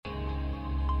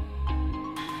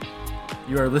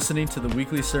You are listening to the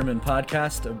weekly sermon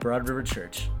podcast of Broad River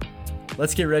Church.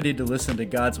 Let's get ready to listen to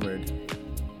God's Word.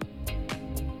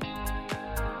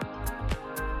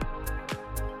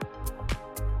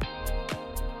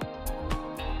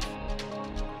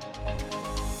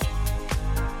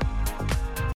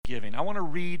 Giving. I want to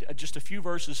read just a few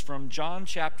verses from John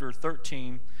chapter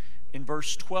 13. In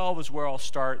verse 12 is where I'll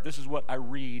start. This is what I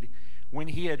read. When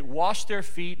he had washed their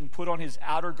feet and put on his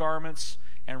outer garments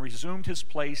and resumed his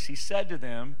place, he said to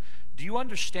them, "Do you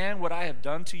understand what I have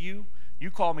done to you? You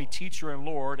call me teacher and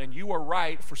Lord, and you are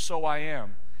right, for so I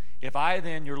am. If I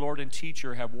then, your Lord and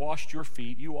teacher, have washed your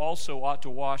feet, you also ought to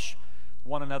wash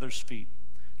one another's feet.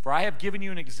 For I have given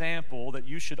you an example that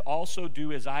you should also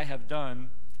do as I have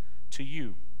done to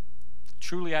you.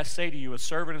 Truly I say to you, a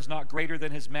servant is not greater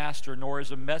than his master, nor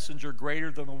is a messenger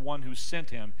greater than the one who sent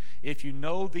him. If you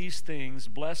know these things,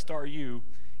 blessed are you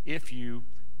if you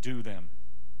do them."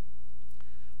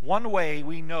 One way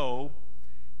we know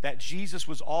that Jesus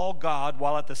was all God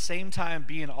while at the same time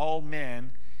being all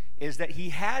men is that he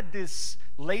had this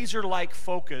laser-like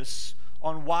focus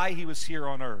on why he was here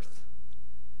on earth.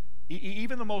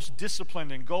 Even the most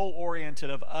disciplined and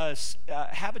goal-oriented of us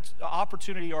have an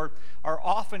opportunity or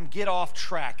often get off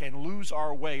track and lose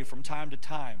our way from time to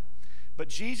time. But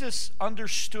Jesus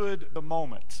understood the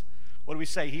moment. What do we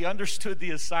say? He understood the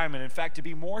assignment. In fact, to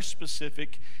be more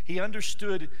specific, he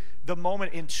understood the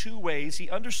moment in two ways. He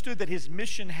understood that his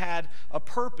mission had a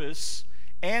purpose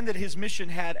and that his mission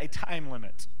had a time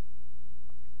limit.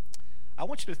 I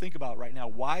want you to think about right now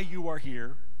why you are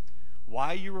here,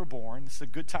 why you were born. This is a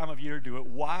good time of year to do it.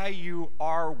 Why you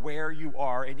are where you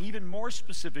are. And even more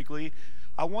specifically,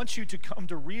 I want you to come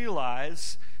to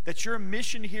realize that your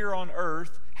mission here on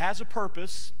earth has a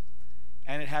purpose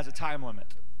and it has a time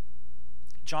limit.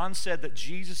 John said that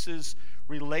Jesus'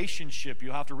 relationship,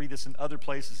 you'll have to read this in other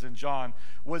places in John,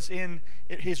 was in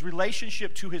his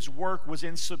relationship to his work was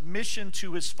in submission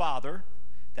to his Father.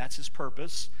 That's his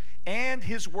purpose. And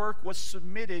his work was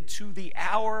submitted to the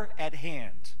hour at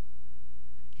hand.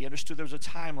 He understood there was a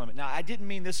time limit. Now, I didn't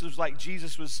mean this was like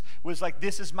Jesus was like,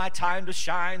 this is my time to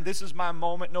shine, this is my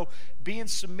moment. No, being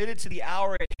submitted to the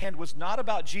hour at hand was not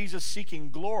about Jesus seeking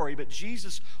glory, but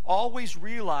Jesus always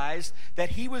realized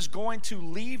that he was going to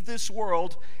leave this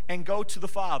world and go to the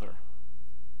Father.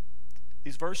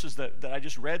 These verses that I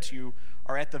just read to you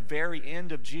are at the very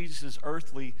end of Jesus'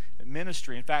 earthly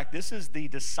ministry. In fact, this is the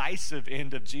decisive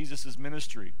end of Jesus'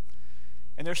 ministry.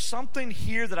 And there's something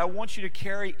here that I want you to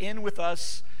carry in with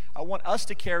us. I want us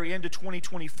to carry into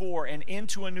 2024 and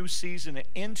into a new season and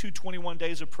into 21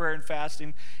 days of prayer and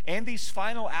fasting. And these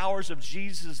final hours of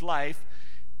Jesus' life,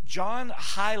 John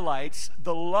highlights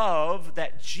the love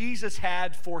that Jesus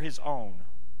had for his own.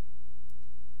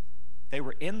 They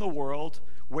were in the world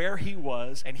where he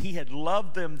was, and he had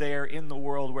loved them there in the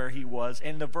world where he was.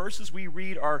 And the verses we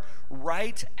read are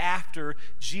right after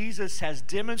Jesus has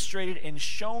demonstrated and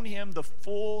shown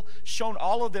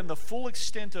all of them the full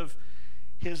extent of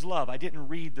his love. I didn't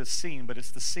read the scene, but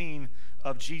it's the scene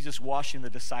of Jesus washing the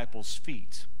disciples'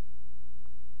 feet.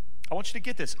 I want you to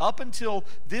get this. Up until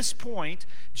this point,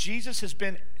 Jesus has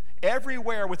been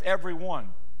everywhere with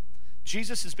everyone.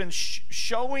 Jesus has been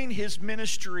showing his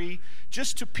ministry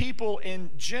just to people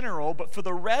in general, but for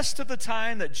the rest of the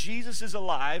time that Jesus is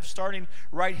alive, starting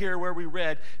right here where we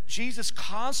read, Jesus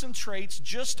concentrates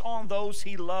just on those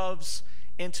he loves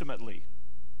intimately.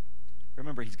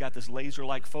 Remember, he's got this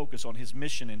laser-like focus on his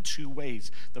mission in two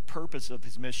ways, the purpose of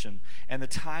his mission and the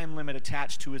time limit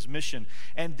attached to his mission.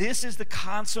 And this is the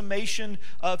consummation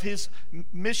of his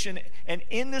mission. And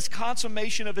in this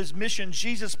consummation of his mission,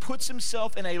 Jesus puts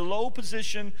himself in a low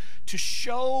position to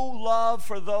show love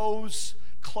for those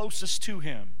closest to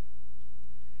him.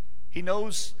 He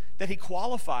knows that he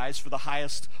qualifies for the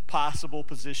highest possible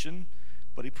position,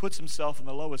 but he puts himself in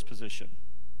the lowest position.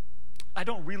 I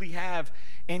don't really have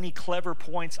any clever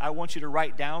points I want you to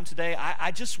write down today.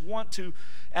 I just want to,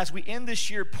 as we end this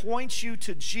year, point you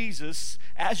to Jesus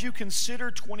as you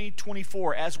consider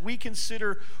 2024, as we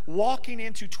consider walking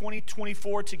into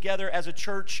 2024 together as a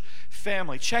church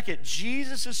family. Check it.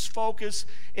 Jesus' focus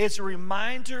is a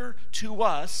reminder to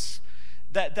us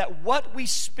that what we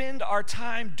spend our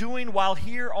time doing while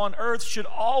here on earth should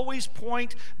always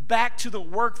point back to the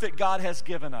work that God has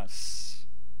given us.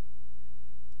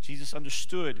 Jesus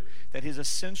understood that his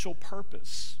essential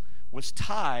purpose was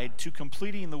tied to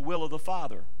completing the will of the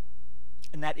Father,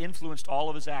 and that influenced all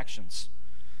of his actions.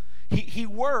 He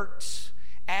worked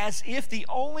as if the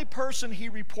only person he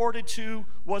reported to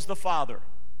was the Father.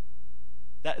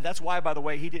 That's why, by the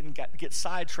way, he didn't get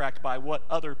sidetracked by what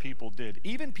other people did.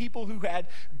 Even people who had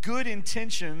good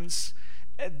intentions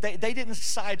they didn't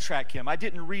sidetrack him. I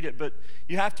didn't read it, but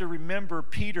you have to remember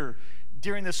Peter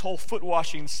during this whole foot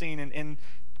washing scene, and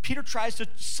Peter tries to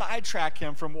sidetrack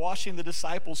him from washing the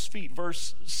disciples' feet.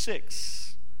 Verse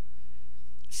 6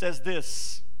 says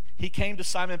this, he came to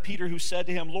Simon Peter, who said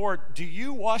to him, Lord, do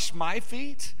you wash my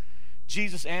feet?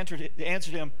 Jesus answered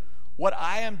him, what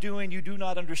I am doing you do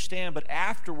not understand, but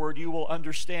afterward you will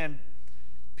understand.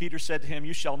 Peter said to him,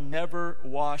 you shall never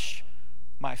wash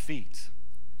my feet.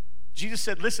 Jesus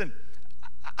said, listen,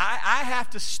 I have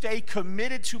to stay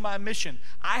committed to my mission.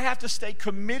 I have to stay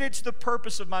committed to the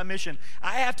purpose of my mission.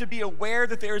 I have to be aware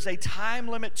that there is a time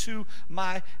limit to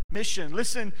my mission.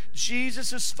 Listen,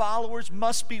 Jesus' followers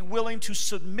must be willing to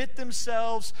submit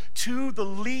themselves to the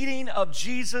leading of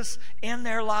Jesus in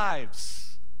their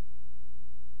lives.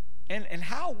 And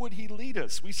how would he lead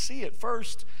us? We see it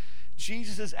first.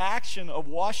 Jesus' action of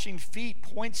washing feet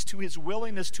points to his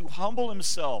willingness to humble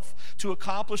himself, to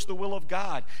accomplish the will of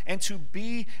God, and to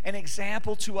be an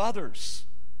example to others.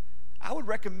 I would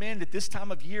recommend at this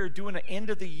time of year doing an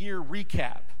end-of-the-year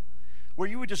recap, where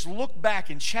you would just look back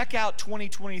and check out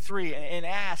 2023 and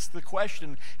ask the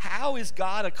question, how is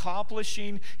God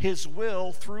accomplishing his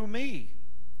will through me?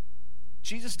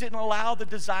 Jesus didn't allow the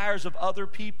desires of other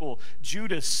people.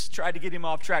 Judas tried to get him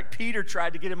off track. Peter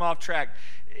tried to get him off track.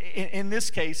 In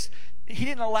this case, he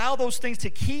didn't allow those things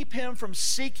to keep him from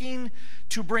seeking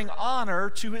to bring honor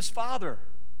to his Father.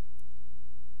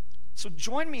 So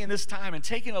join me in this time and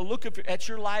taking a look at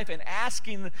your life and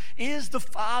asking, is the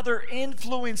Father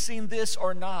influencing this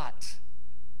or not?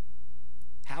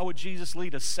 How would Jesus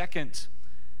lead us? Second,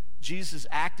 Jesus'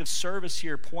 act of service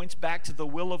here points back to the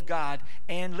will of God.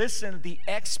 And listen, the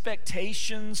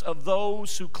expectations of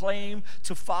those who claim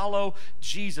to follow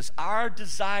Jesus. Our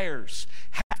desires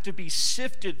have to be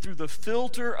sifted through the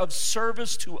filter of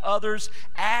service to others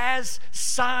as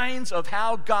signs of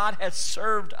how God has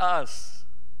served us.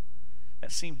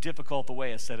 That seemed difficult the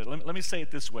way I said it. Let me say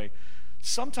it this way.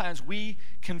 Sometimes we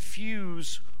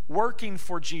confuse working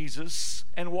for Jesus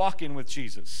and walking with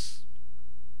Jesus.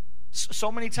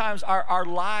 So many times our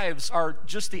lives are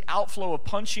just the outflow of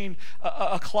punching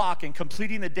a clock and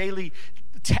completing the daily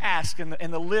task and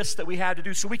the list that we have to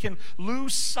do, so we can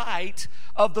lose sight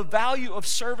of the value of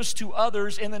service to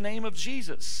others in the name of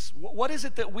Jesus. What is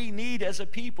it that we need as a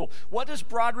people? What does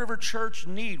Broad River Church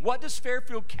need? What does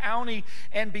Fairfield County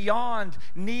and beyond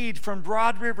need from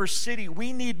Broad River City?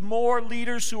 We need more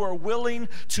leaders who are willing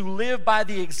to live by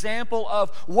the example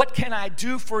of what can I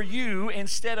do for you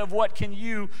instead of what can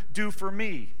you do for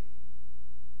me.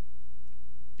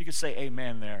 You could say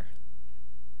amen there.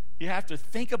 You have to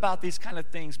think about these kind of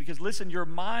things because, listen, your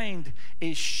mind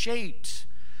is shaped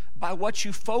by what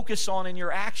you focus on in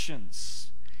your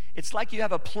actions. It's like you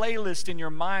have a playlist in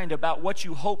your mind about what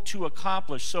you hope to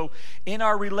accomplish. So in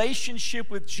our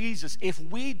relationship with Jesus, if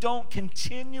we don't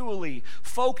continually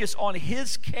focus on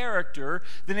his character,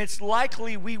 then it's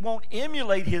likely we won't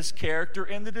emulate his character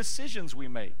in the decisions we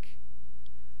make.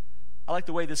 I like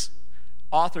the way this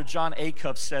author John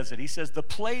Acuff says it. He says, the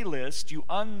playlist you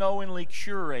unknowingly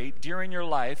curate during your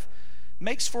life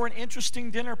makes for an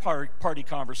interesting dinner party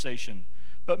conversation.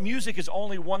 But music is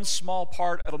only one small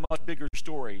part of a much bigger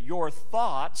story. Your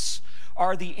thoughts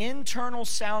are the internal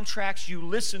soundtracks you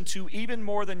listen to even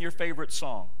more than your favorite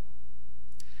song.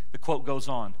 The quote goes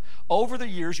on. Over the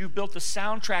years, you've built a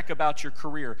soundtrack about your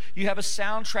career. You have a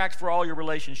soundtrack for all your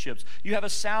relationships. You have a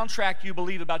soundtrack you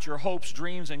believe about your hopes,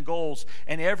 dreams, and goals,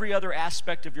 and every other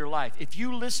aspect of your life. If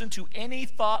you listen to any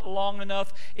thought long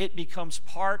enough, it becomes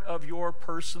part of your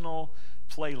personal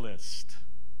playlist.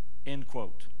 End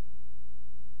quote.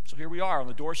 So here we are on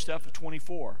the doorstep of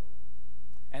 24.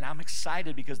 And I'm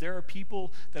excited because there are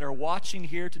people that are watching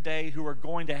here today who are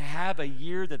going to have a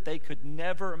year that they could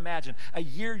never imagine. A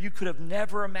year you could have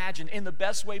never imagined in the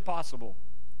best way possible.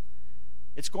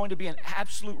 It's going to be an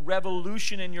absolute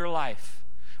revolution in your life,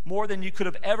 more than you could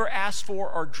have ever asked for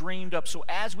or dreamed up. So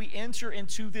as we enter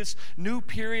into this new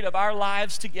period of our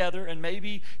lives together, and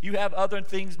maybe you have other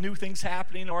things, new things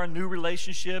happening, or a new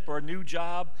relationship or a new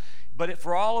job, but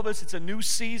for all of us, it's a new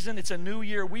season, it's a new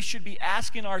year. We should be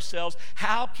asking ourselves,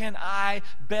 how can I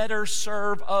better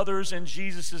serve others in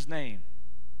Jesus' name?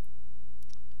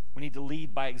 We need to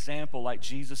lead by example like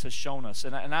Jesus has shown us.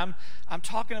 And I'm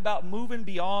talking about moving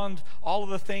beyond all of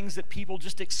the things that people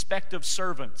just expect of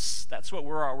servants. That's what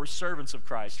we're servants of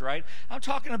Christ, right? I'm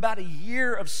talking about a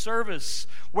year of service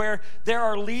where there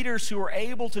are leaders who are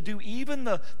able to do even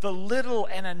the little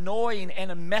and annoying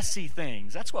and messy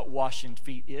things. That's what washing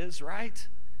feet is, right?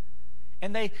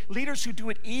 And leaders who do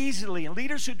it easily and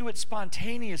leaders who do it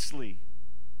spontaneously.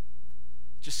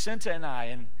 Jacinta and I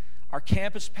and our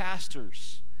campus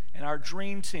pastors and our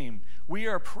dream team, we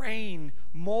are praying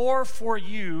more for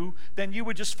you than you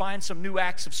would just find some new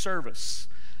acts of service.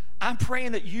 I'm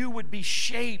praying that you would be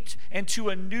shaped into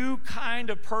a new kind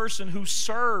of person who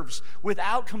serves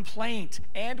without complaint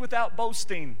and without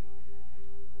boasting,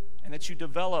 and that you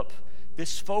develop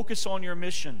this focus on your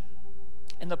mission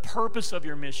and the purpose of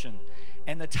your mission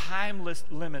and the time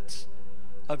limits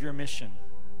of your mission.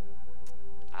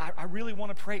 I really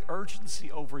want to pray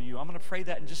urgency over you. I'm going to pray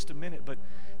that in just a minute, but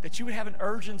that you would have an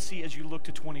urgency as you look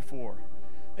to 24.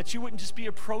 That you wouldn't just be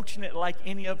approaching it like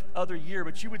any other year,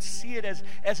 but you would see it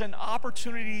as an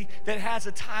opportunity that has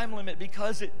a time limit,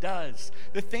 because it does.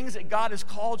 The things that God has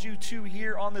called you to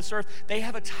here on this earth, they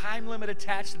have a time limit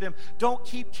attached to them. Don't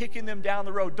keep kicking them down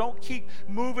the road. Don't keep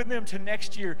moving them to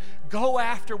next year. Go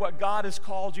after what God has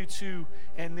called you to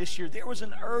in this year. There was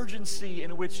an urgency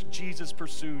in which Jesus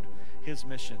pursued his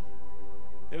mission.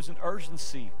 There was an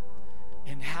urgency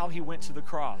in how he went to the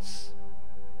cross.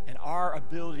 And our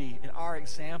ability and our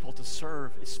example to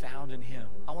serve is found in him.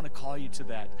 I want to call you to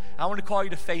that. I want to call you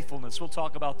to faithfulness. We'll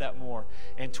talk about that more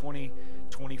in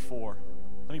 2024.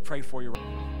 Let me pray for you.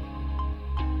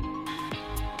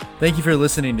 Thank you for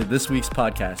listening to this week's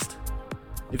podcast.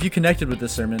 If you connected with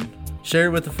this sermon, share it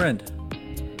with a friend.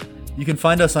 You can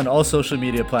find us on all social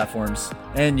media platforms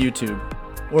and YouTube,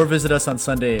 or visit us on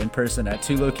Sunday in person at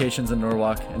 2 locations in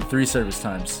Norwalk and 3 service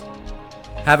times.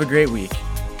 Have a great week.